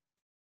to B.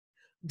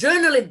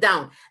 Journal it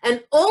down,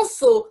 and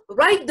also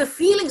write the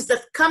feelings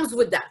that comes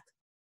with that,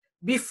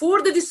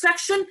 before the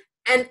distraction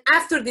and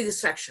after the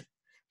distraction,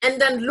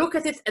 and then look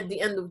at it at the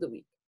end of the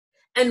week.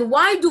 And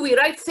why do we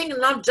write things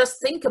and not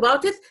just think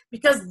about it?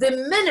 Because the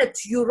minute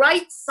you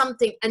write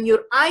something and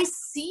your eyes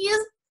see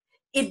it,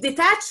 it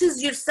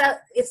detaches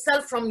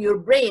itself from your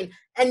brain,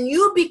 and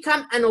you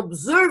become an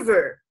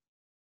observer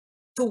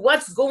to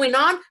what's going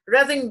on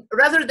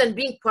rather than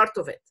being part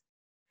of it.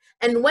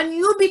 And when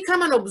you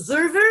become an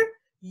observer,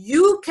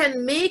 you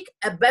can make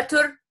a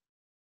better,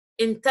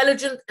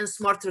 intelligent, and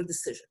smarter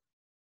decision.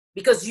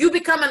 Because you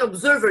become an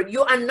observer.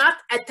 You are not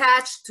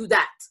attached to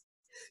that.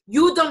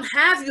 You don't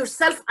have your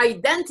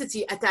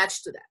self-identity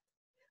attached to that.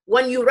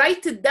 When you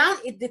write it down,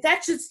 it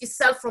detaches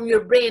itself from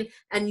your brain,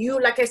 and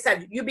you, like I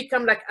said, you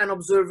become like an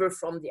observer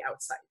from the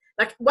outside.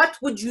 Like, what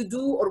would you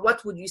do, or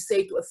what would you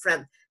say to a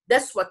friend?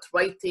 That's what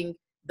writing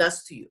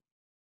does to you.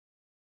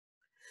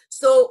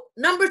 So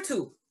number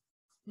 2,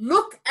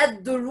 look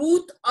at the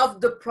root of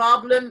the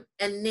problem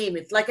and name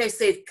it. Like I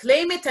said,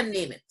 claim it and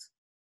name it.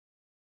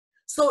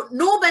 So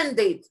no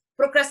band-aid.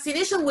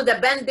 Procrastination with a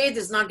band-aid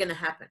is not going to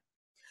happen.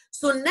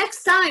 So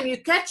next time you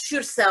catch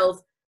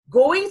yourself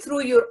going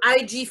through your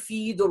IG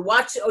feed or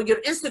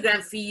your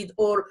Instagram feed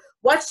or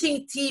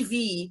watching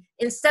TV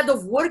instead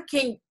of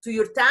working to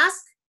your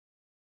task,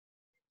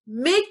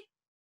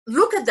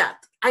 look at that.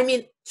 I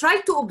mean, try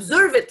to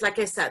observe it, like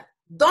I said.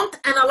 Don't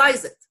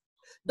analyze it.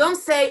 Don't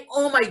say,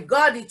 oh my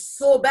God, it's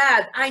so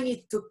bad, I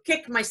need to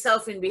kick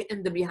myself in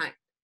the behind.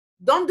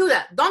 Don't do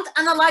that. Don't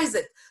analyze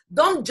it.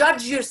 Don't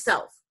judge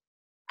yourself.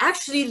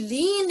 Actually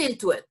lean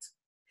into it.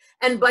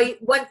 And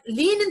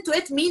lean into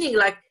it, meaning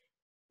like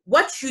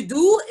what you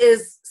do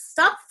is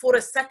stop for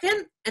a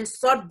second and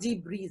start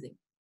deep breathing.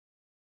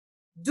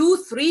 Do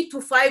 3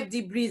 to 5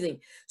 deep breathing.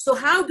 So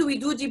how do we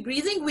do deep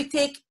breathing? We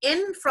take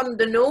in from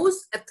the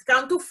nose at the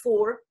count of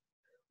 4.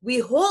 We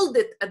hold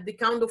it at the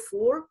count of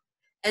 4.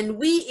 And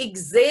we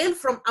exhale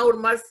from our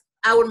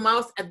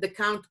mouth at the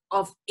count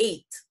of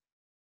 8.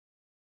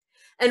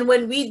 And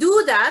when we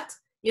do that,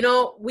 you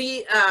know,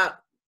 we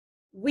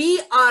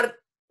are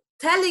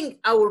telling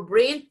our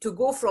brain to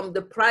go from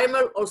the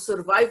primal or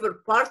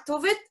survivor part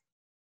of it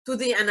to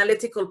the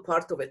analytical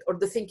part of it, or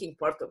the thinking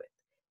part of it.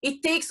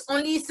 It takes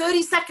only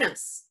 30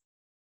 seconds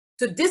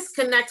to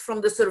disconnect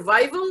from the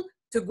survival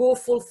to go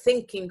full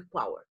thinking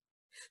power.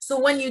 So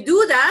when you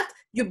do that,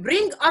 you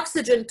bring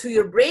oxygen to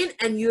your brain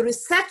and you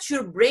reset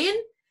your brain,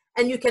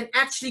 and you can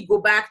actually go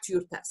back to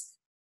your task.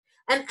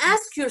 And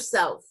ask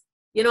yourself,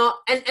 you know,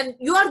 and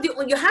you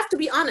have to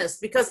be honest,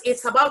 because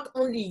it's about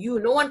only you.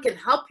 No one can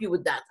help you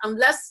with that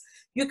unless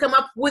you come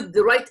up with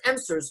the right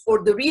answers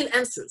or the real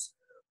answers.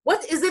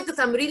 What is it that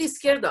I'm really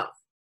scared of?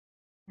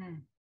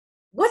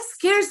 What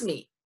scares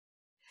me?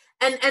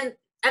 And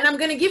I'm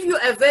going to give you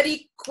a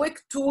very quick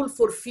tool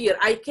for fear.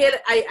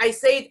 I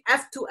say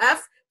F to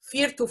F,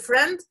 fear to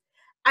friend.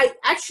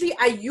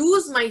 I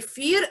use my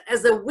fear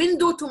as a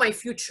window to my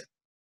future.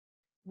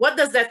 What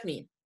does that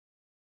mean?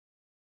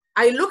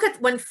 I look at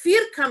when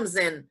fear comes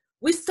in,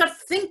 we start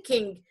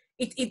thinking,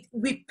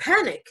 we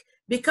panic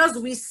because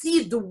we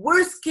see the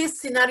worst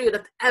case scenario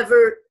that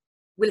ever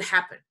will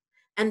happen.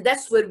 And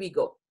that's where we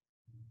go.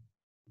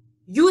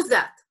 Use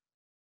that.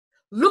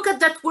 Look at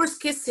that worst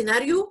case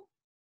scenario,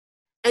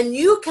 and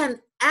you can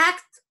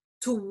act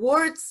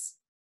towards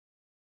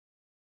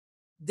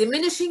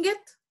diminishing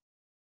it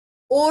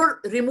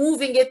or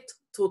removing it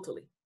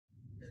totally.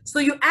 So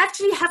you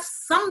actually have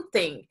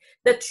something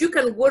that you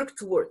can work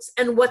towards.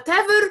 And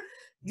whatever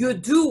you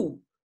do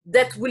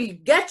that will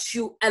get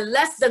you a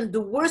less than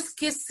the worst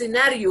case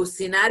scenario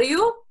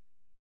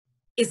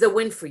is a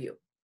win for you.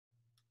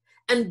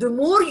 And the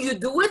more you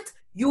do it,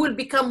 you will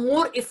become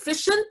more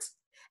efficient,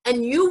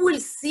 and you will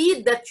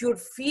see that your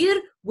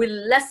fear will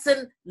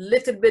lessen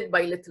little bit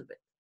by little bit.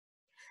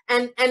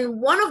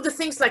 And one of the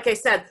things, like I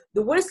said,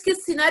 the worst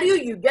case scenario,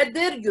 you get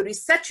there, you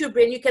reset your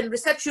brain. You can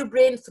reset your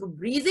brain through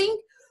breathing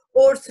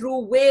or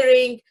through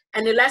wearing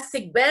an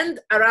elastic band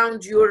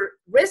around your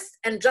wrist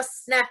and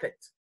just snap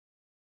it.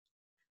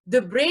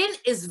 The brain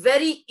is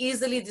very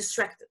easily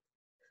distracted.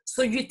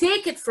 So you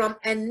take it from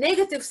a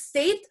negative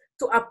state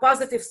to a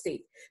positive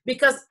state,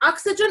 because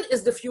oxygen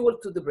is the fuel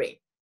to the brain.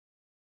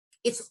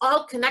 It's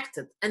all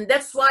connected. And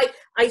that's why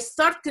I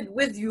started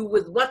with you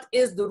with what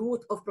is the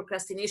root of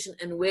procrastination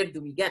and where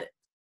do we get it.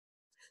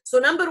 So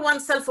number 1,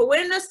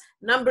 self-awareness.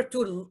 Number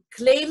 2,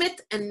 claim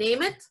it and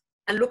name it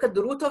and look at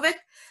the root of it.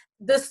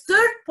 The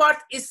third part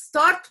is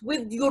start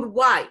with your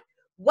why.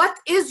 What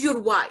is your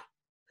why?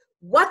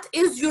 What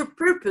is your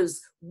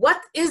purpose?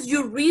 What is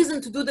your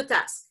reason to do the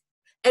task?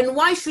 And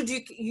why should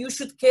you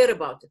should care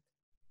about it?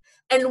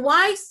 And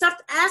why? Start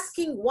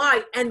asking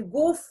why and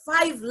go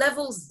 5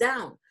 levels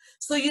down.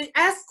 So you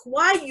ask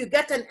why, you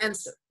get an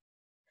answer.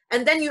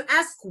 And then you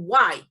ask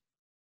why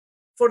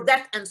for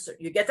that answer.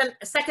 You get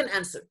a second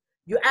answer.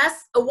 You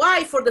ask a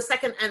why for the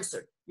second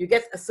answer. You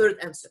get a third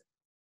answer.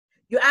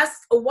 You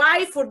ask a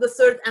why for the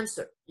third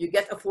answer. You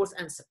get a fourth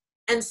answer.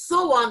 And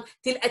so on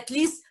till at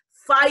least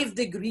 5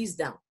 degrees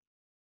down.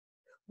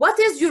 What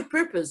is your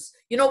purpose?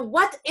 You know,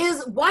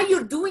 why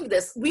you're doing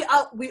this? We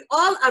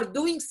all are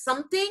doing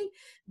something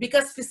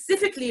because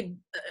specifically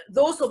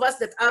those of us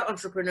that are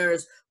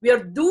entrepreneurs, we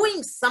are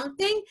doing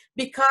something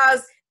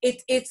because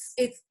it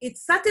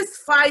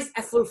satisfies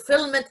a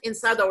fulfillment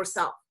inside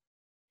ourselves.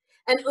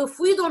 And if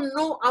we don't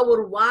know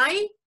our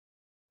why,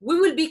 we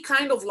will be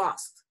kind of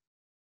lost.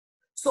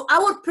 So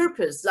our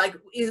purpose, like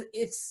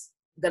it's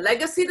the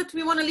legacy that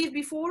we want to leave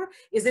before.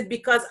 Is it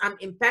because I'm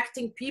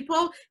impacting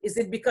people? Is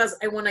it because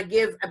I want to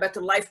give a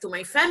better life to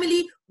my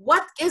family?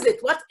 What is it?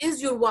 What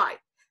is your why?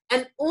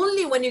 And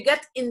only when you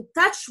get in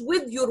touch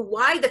with your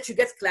why that you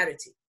get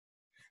clarity.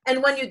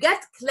 And when you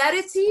get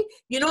clarity,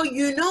 you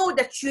know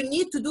that you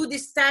need to do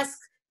this task,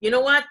 you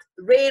know what,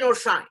 rain or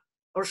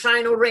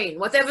shine or rain,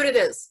 whatever it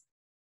is,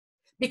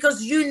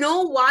 because you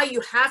know why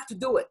you have to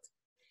do it.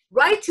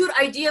 Write your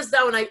ideas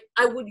down.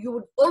 You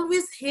would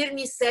always hear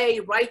me say,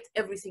 write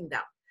everything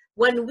down.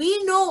 When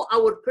we know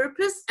our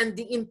purpose and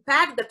the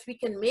impact that we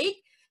can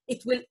make,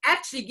 it will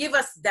actually give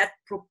us that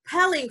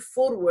propelling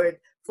forward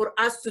for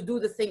us to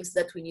do the things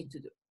that we need to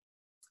do.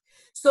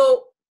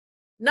 So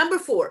number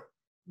 4,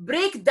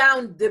 break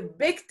down the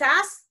big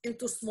task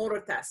into smaller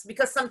tasks,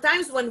 because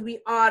sometimes when we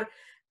are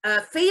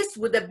faced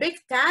with a big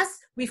task,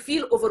 we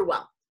feel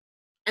overwhelmed.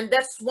 And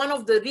that's one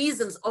of the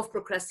reasons of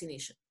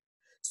procrastination.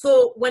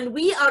 So when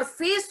we are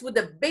faced with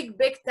a big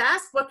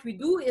task, what we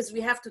do is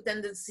we have the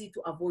tendency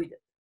to avoid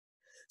it.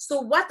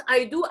 So what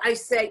I do, I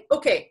say,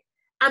 okay,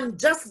 I'm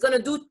just going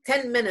to do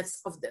 10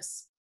 minutes of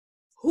this.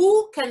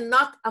 Who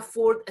cannot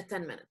afford a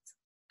 10 minutes?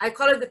 I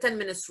call it the 10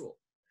 minutes rule.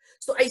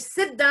 So I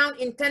sit down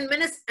in 10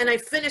 minutes and I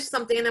finish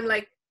something and I'm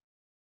like,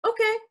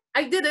 okay,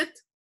 I did it.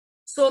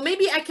 So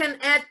maybe I can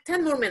add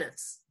 10 more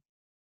minutes.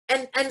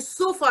 And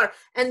so far,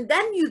 and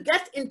then you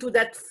get into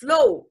that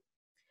flow,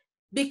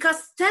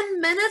 because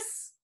 10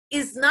 minutes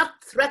is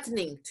not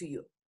threatening to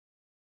you.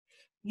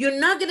 You're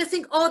not going to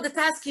think, oh, the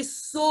task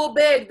is so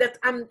big that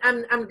I'm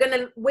going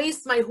to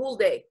waste my whole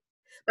day.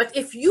 But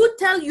if you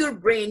tell your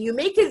brain, you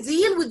make a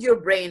deal with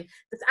your brain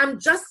that I'm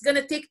just going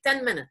to take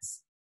 10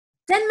 minutes.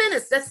 10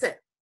 minutes, that's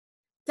it.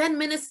 10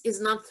 minutes is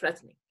not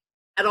threatening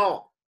at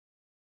all.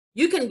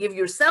 You can give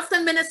yourself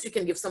 10 minutes, you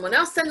can give someone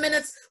else 10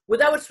 minutes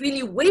without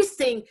really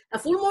wasting a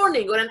full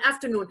morning or an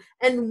afternoon.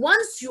 And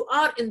once you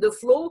are in the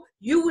flow,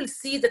 you will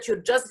see that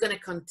you're just going to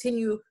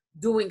continue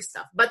doing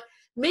stuff. But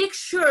make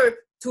sure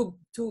to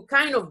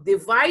kind of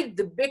divide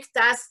the big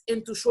task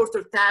into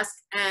shorter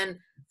tasks and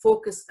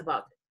focus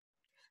about it.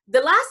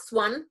 The last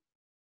one,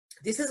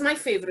 this is my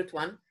favorite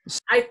one.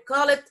 I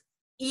call it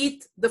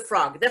eat the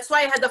frog. That's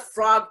why I had a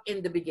frog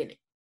in the beginning.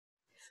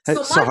 Hey,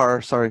 so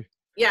Sahar, sorry.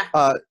 Yeah.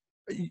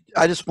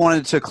 I just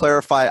wanted to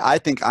clarify. I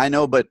think I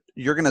know, but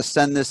you're going to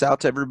send this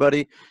out to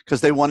everybody because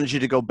they wanted you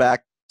to go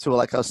back to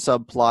like a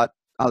subplot.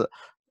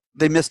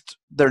 They missed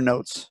their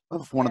notes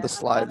of one of the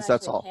slides.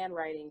 That's all.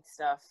 Handwriting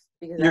stuff.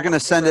 Because you're going to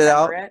send it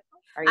out?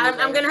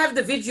 I'm going to have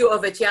the video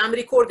of it. Yeah, I'm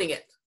recording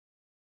it.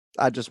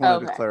 I just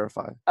wanted to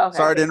clarify. Okay.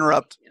 Sorry to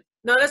interrupt.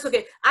 No, that's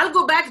okay. I'll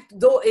go back,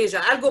 though,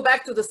 Asia. I'll go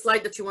back to the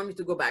slide that you want me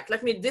to go back.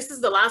 This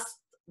is the last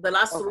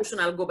solution.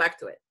 I'll go back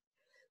to it.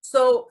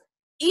 So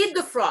eat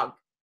the frog.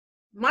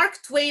 Mark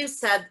Twain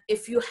said,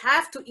 if you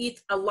have to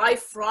eat a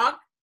live frog,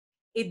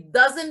 it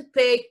doesn't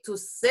pay to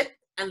sit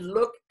and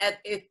look at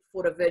it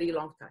for a very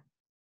long time.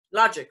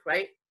 Logic,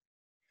 right?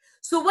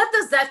 So what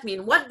does that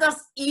mean? What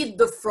does eat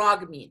the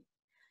frog mean?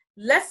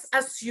 Let's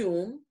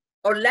assume,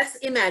 or let's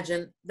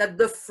imagine that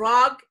the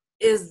frog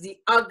is the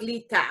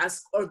ugly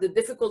task or the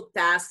difficult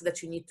task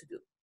that you need to do.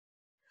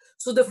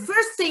 So the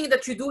first thing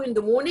that you do in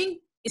the morning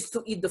is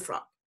to eat the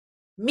frog,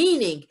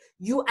 meaning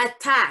you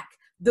attack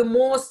the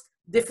most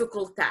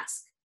difficult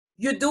task.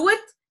 You do it,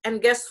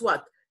 and guess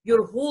what?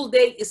 Your whole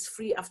day is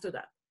free after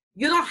that.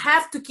 You don't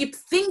have to keep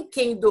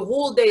thinking the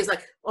whole day is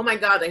like, oh my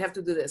God, I have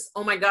to do this.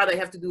 Oh my God, I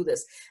have to do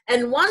this.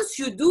 And once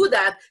you do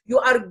that, you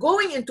are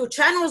going into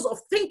channels of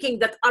thinking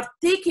that are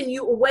taking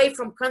you away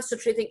from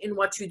concentrating in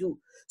what you do.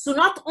 So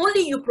not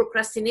only you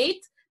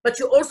procrastinate, but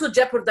you're also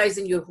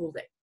jeopardizing your whole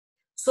day.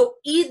 So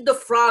eat the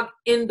frog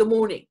in the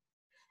morning.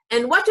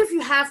 And what if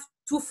you have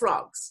 2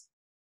 frogs?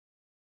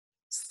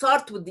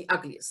 Start with the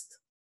ugliest.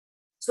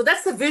 So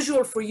that's a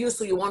visual for you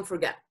so you won't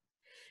forget.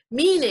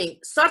 Meaning,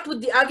 start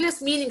with the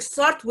ugliest, meaning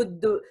start with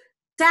the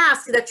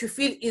task that you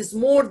feel is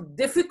more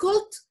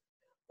difficult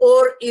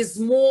or is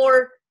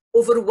more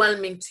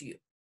overwhelming to you.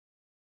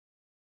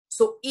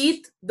 So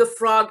eat the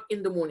frog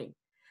in the morning.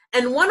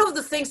 And one of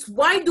the things,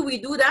 why do we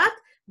do that?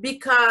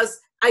 Because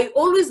I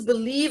always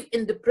believe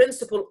in the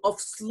principle of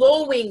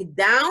slowing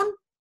down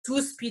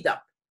to speed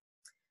up.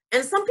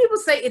 And some people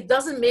say it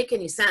doesn't make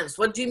any sense.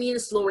 What do you mean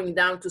slowing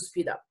down to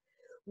speed up?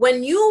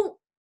 When you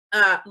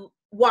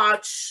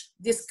watch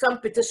this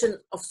competition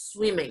of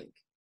swimming,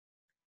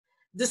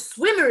 the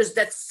swimmers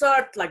that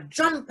start like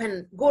jump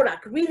and go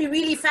like really,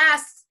 really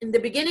fast in the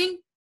beginning,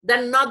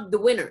 they're not the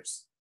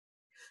winners.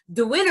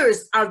 The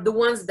winners are the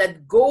ones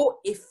that go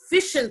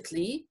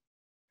efficiently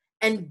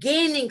and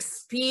gaining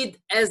speed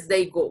as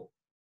they go.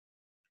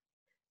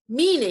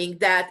 meaning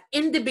that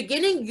in the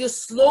beginning, you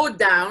slow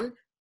down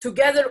to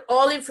gather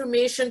all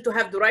information, to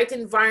have the right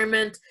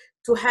environment,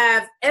 to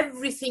have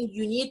everything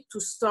you need to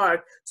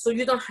start so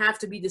you don't have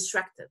to be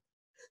distracted.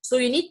 So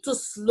you need to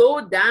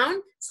slow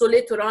down so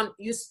later on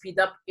you speed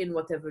up in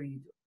whatever you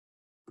do.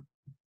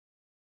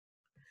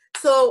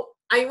 So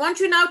I want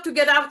you now to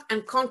get out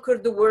and conquer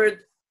the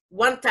word,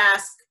 one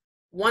task,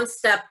 one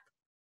step,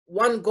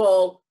 one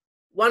goal,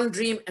 one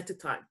dream at a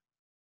time.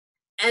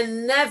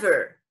 And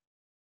never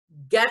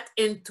get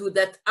into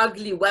that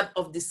ugly web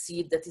of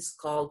deceit that is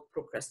called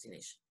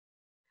procrastination.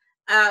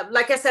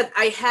 Like I said,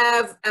 I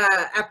have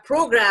a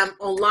program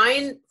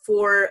online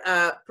for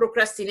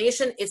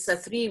procrastination. It's a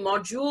 3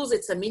 modules.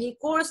 It's a mini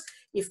course.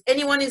 If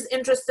anyone is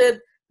interested,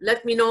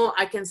 let me know.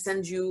 I can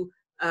send you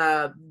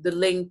the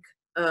link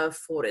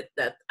for it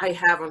that I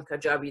have on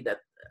Kajabi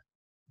that